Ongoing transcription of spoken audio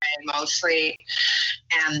mostly.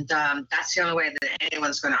 And that's the only way that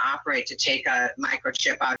anyone's going to operate, to take a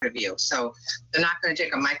microchip out of you. So they're not going to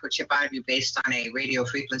take a microchip out of you based on a radio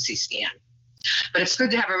frequency scan. But it's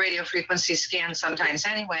good to have a radio frequency scan sometimes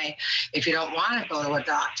anyway, if you don't want to go to a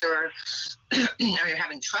doctor or you're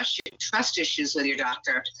having trust issues with your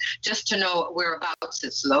doctor, just to know whereabouts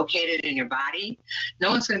it's located in your body.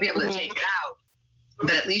 No one's going to be able to take it out,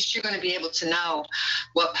 but at least you're going to be able to know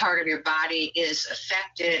what part of your body is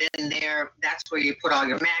affected, and that's where you put all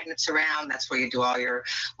your magnets around. That's where you do all your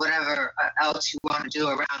whatever else you want to do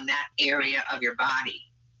around that area of your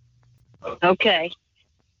body. Okay.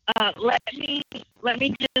 Let me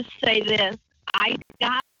just say this. I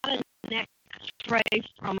got an X-ray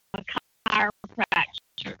from a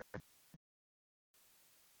chiropractor.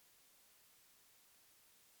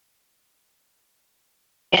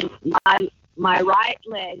 And my right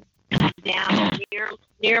leg down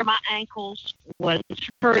near my ankles was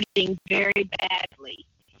hurting very badly.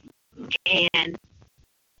 And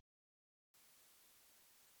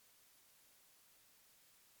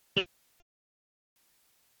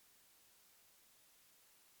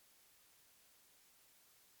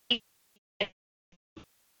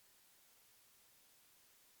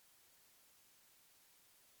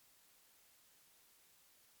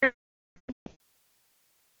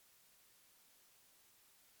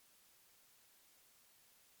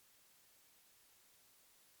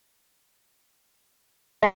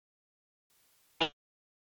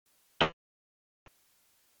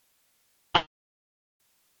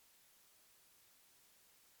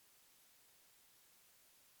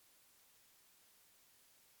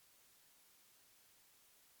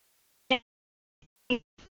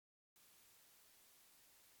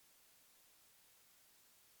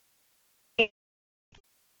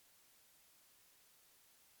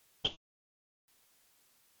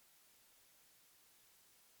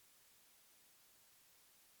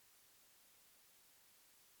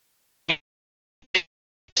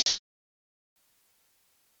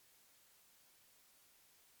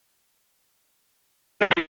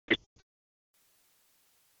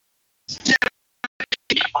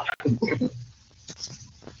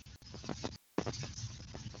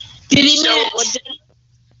Did he mean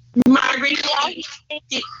Margaret?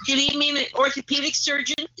 Did he mean an orthopedic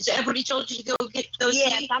surgeon? Is that what he told you to go get those?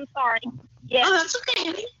 Yes, I'm sorry. Yes. Oh, that's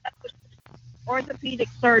okay. Orthopedic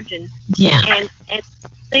surgeon. Yeah. And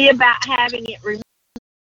see about having it removed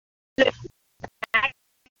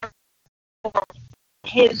for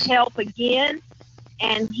his help again.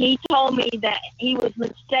 And he told me that he was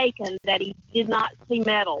mistaken, that he did not see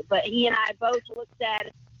metal. But he and I both looked at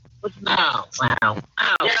it. Oh, wow.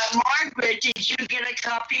 Oh. Now, Margaret, did you get a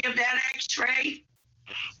copy of that X-ray?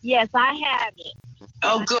 Yes, I have it.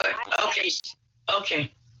 Oh, good. Okay.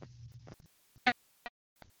 Okay.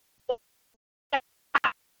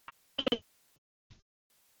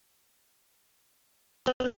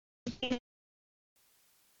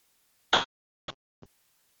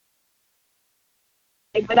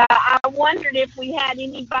 But I wondered if we had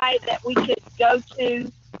anybody that we could go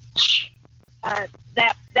to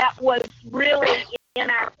that was really in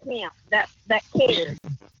our camp that cared,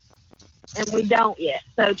 and we don't yet.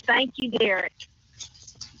 So thank you, Derek.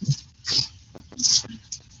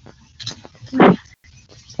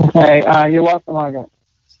 Okay, you're welcome, Margaret.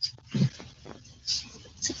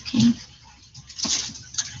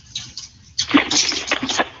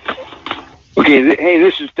 Okay, hey,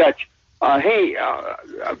 this is Dutch. I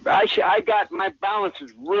got my balance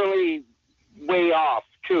is really way off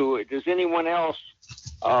too. Does anyone else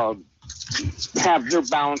have their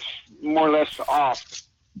balance more or less off?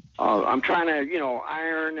 I'm trying to,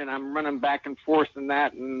 iron, and I'm running back and forth in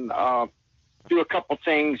that, and do a couple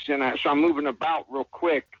things, and so I'm moving about real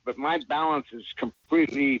quick. But my balance is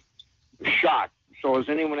completely shot. So does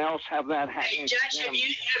anyone else have that? Hey, Dutch, have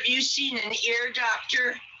you seen an ear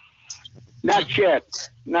doctor? Not yet.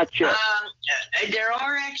 There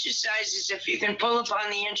are exercises, if you can pull up on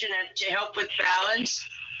the internet, to help with balance,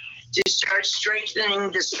 to start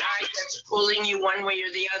strengthening the side that's pulling you one way or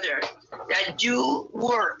the other. That do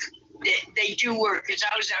work. They do work, because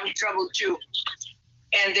I was having trouble too.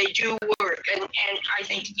 And they do work. And I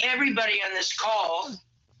think everybody on this call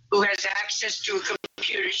who has access to a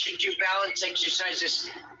computer should do balance exercises.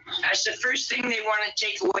 That's the first thing they want to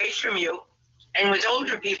take away from you. And with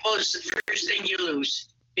older people, it's the first thing you lose,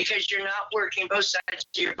 because you're not working both sides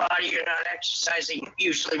of your body. You're not exercising,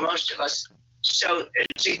 usually, most of us. So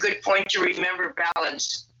it's a good point to remember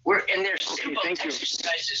balance. And they're simple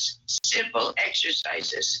exercises. Simple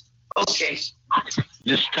exercises. Okay.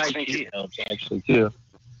 Just Tai Chi helps, actually, too.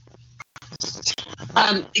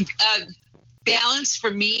 balance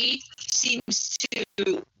for me seems to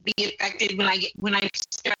be affected when I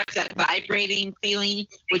start that vibrating feeling,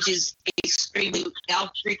 which is extremely loud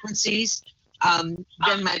frequencies. Then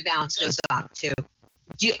my balance goes off too.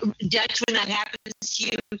 Dutch, when that happens to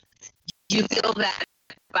you, do you feel that?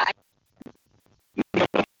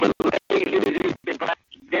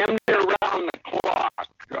 Damn near around the clock.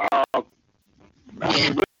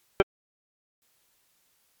 Yeah.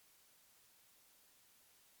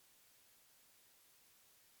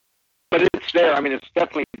 But it's there. I mean, it's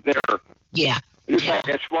definitely there. Yeah. It's like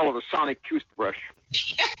I swallowed a sonic toothbrush.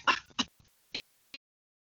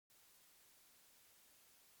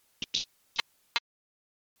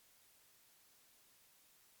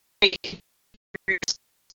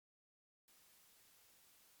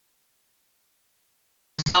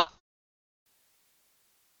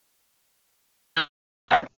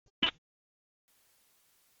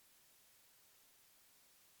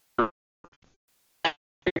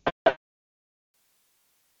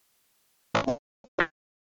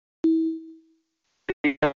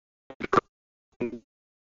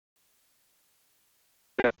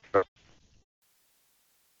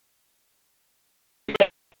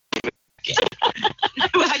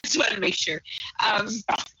 Well, I just want to make sure. I think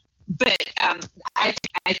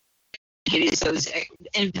it is those,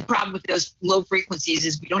 and the problem with those low frequencies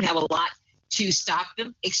is we don't have a lot to stop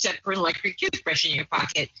them except for an electric toothbrush in your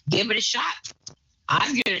pocket. Give it a shot.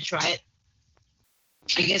 I'm going to try it.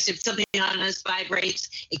 I guess if something on us vibrates,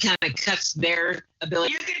 it kind of cuts their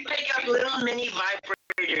ability. You can pick up little mini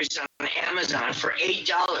vibrators on Amazon for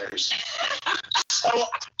 $8.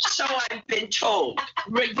 So I've been told.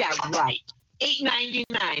 Right, yeah, right.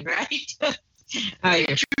 $8.99, right?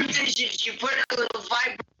 The truth is you put a little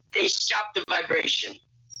vibrator, they stop the vibration.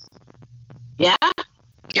 Yeah?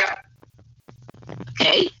 Yeah.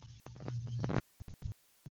 Okay.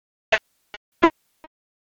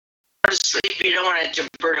 To sleep, you don't want it to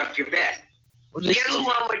burn up your bed. You get a little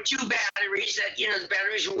one with 2 batteries that, the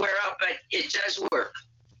batteries will wear out, but it does work.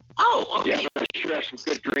 Oh, okay. Yeah, I should have some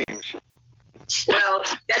good dreams. Well,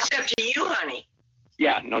 that's up to you, honey.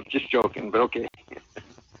 Yeah, no, just joking, but okay.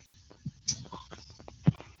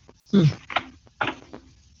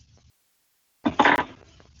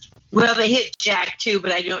 Well, they hit Jack too,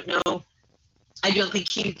 but I don't know. I think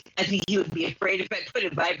he would be afraid if I put a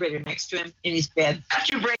vibrator next to him in his bed. You have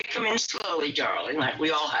to break them in slowly, darling, like we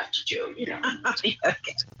all have to do, Okay.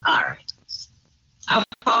 All right. I'll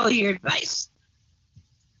follow your advice.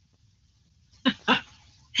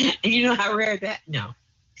 And you know how rare that? No.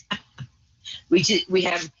 We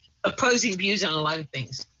have opposing views on a lot of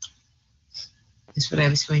things. That's what I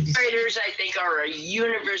was going to say. Vibrators, I think, are a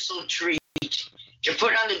universal treat to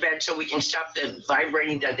put on the bed so we can stop the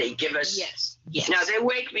vibrating that they give us. Yes. Now, they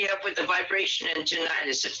wake me up with the vibration and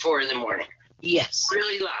tinnitus at 4 a.m. Yes.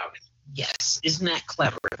 Really loud. Yes. Isn't that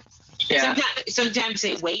clever? Yeah. Sometimes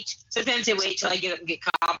they wait. Sometimes they wait till I get up and get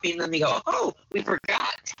coffee, and then they go, "Oh, we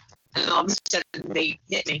forgot," and all of a sudden they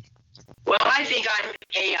hit me. Well, I think I'm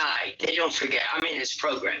AI. They don't forget. I mean, it's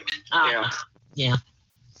programmed. Yeah.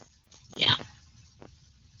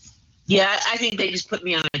 Yeah, I think they just put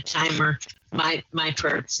me on a timer, my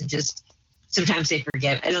perks, and just sometimes they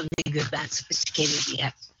forget. I don't think they're that sophisticated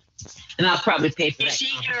yet. And I'll probably pay for You that.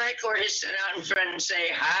 see Eric or his sit out in front and say,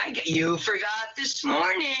 "Hi, you forgot this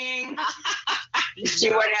morning." See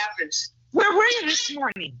what happens. Where were you this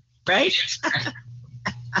morning? Right?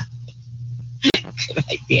 Good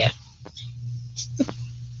idea.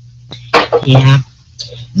 Yeah.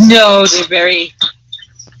 No, they're very,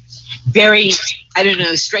 very, I don't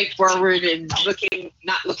know, straightforward and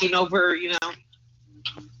not looking over,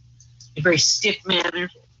 a very stiff manner.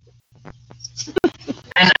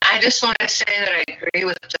 And I just want to say that I agree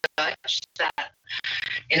with Dutch that,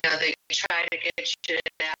 they try to get you to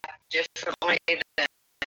act differently than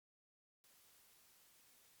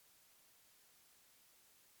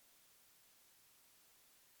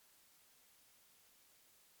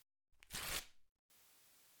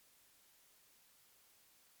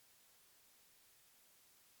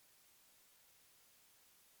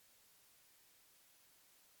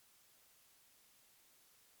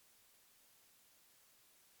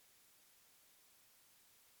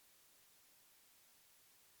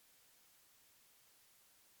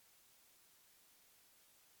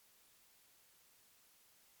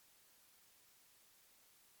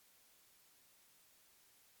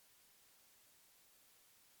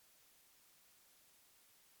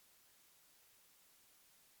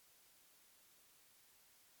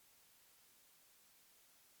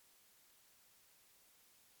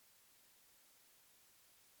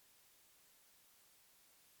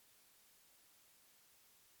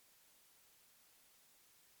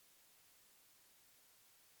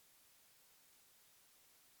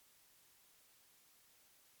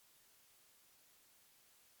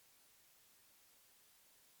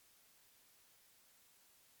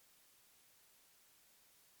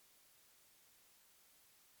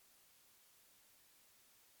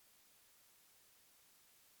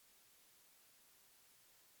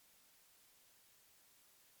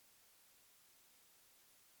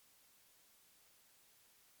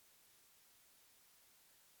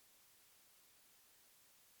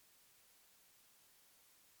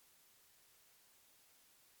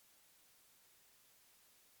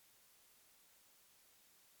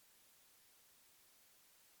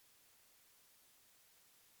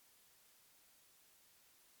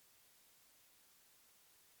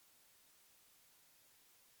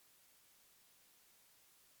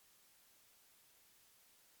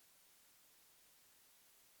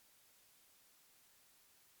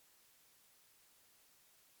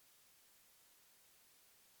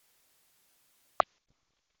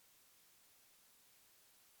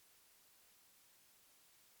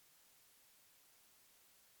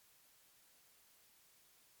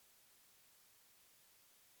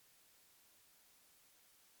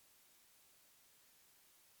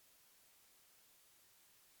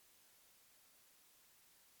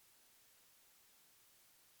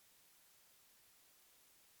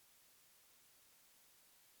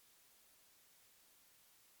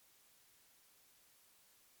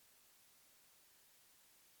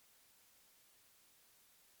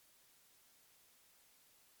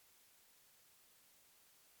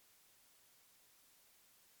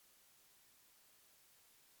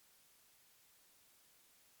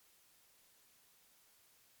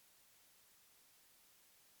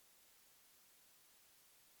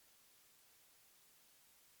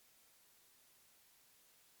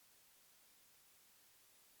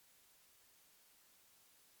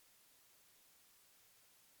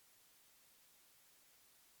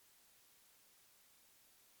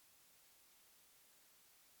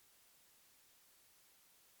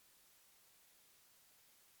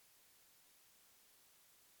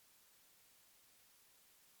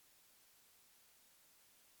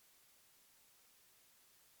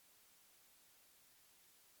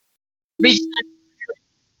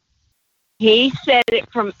He said it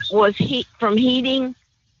was heat from heating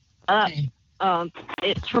up.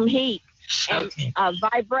 It's from heat. And Okay.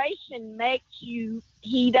 Vibration makes you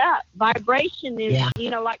heat up. Vibration is,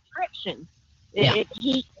 like friction. It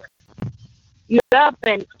heats you up,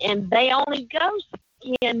 and they only go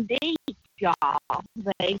skin deep, y'all.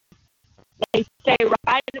 They stay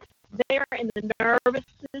right there in the nervous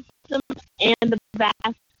system and the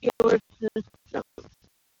vascular system.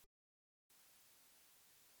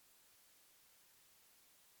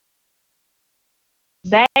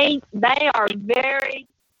 They are very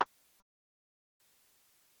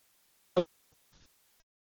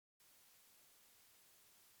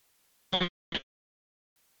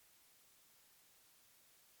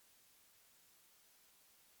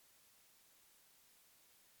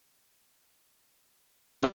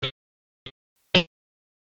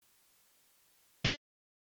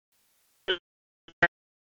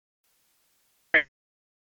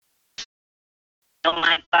know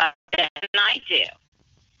my body better than I do.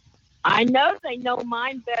 I know they know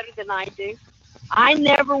mine better than I do. I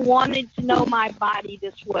never wanted to know my body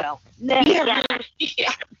this well. Never.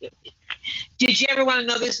 Yeah. Did you ever want to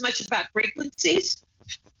know this much about frequencies?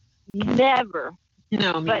 Never.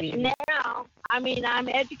 No, but now, I'm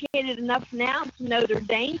educated enough now to know they're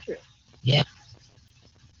dangerous. Yeah.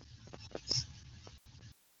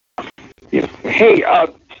 Hey, I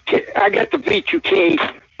got the V2K,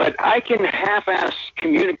 but I can half-ass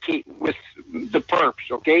communicate with the perps,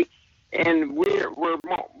 okay? And we're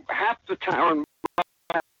half the time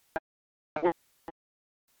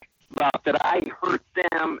about that I hurt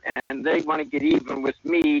them, and they want to get even with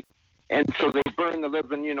me, and so they burn the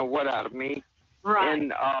living, out of me. Right.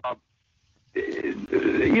 And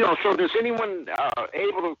so does anyone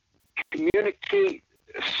able to communicate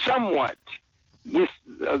somewhat with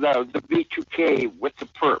the B2K with the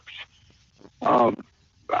perps?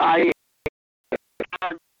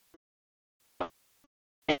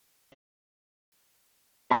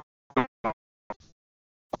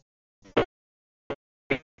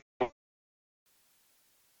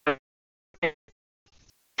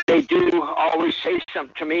 They do always say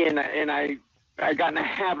something to me, and I got in the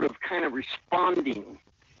habit of kind of responding,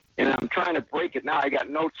 and I'm trying to break it now. I got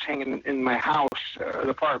notes hanging in my house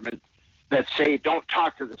apartment that say, "Don't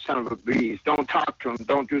talk to the son of a bees. Don't talk to him.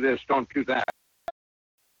 Don't do this. Don't do that."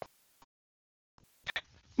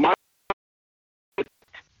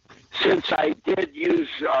 Since I did use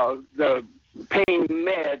the pain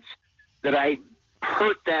meds, that I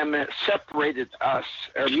hurt them and separated us,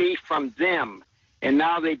 or me from them, and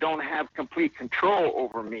now they don't have complete control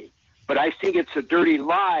over me. But I think it's a dirty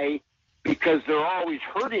lie, because they're always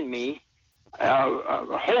hurting me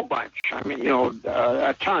a whole bunch.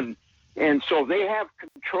 A ton. And so they have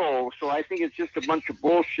control. So I think it's just a bunch of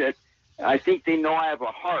bullshit. I think they know I have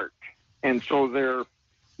a heart. And so they're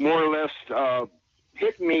more or less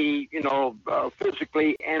hit me,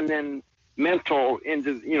 physically, and then mental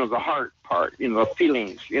into, the heart part, the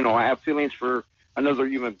feelings. I have feelings for another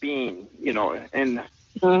human being, and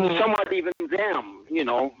somewhat even them,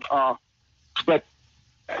 but,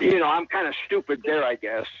 I'm kind of stupid there, I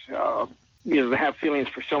guess, to have feelings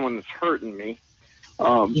for someone that's hurting me.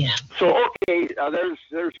 So, okay, there's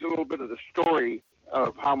a little bit of the story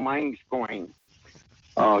of how mine's going.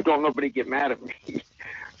 Don't nobody get mad at me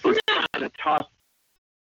for trying to talk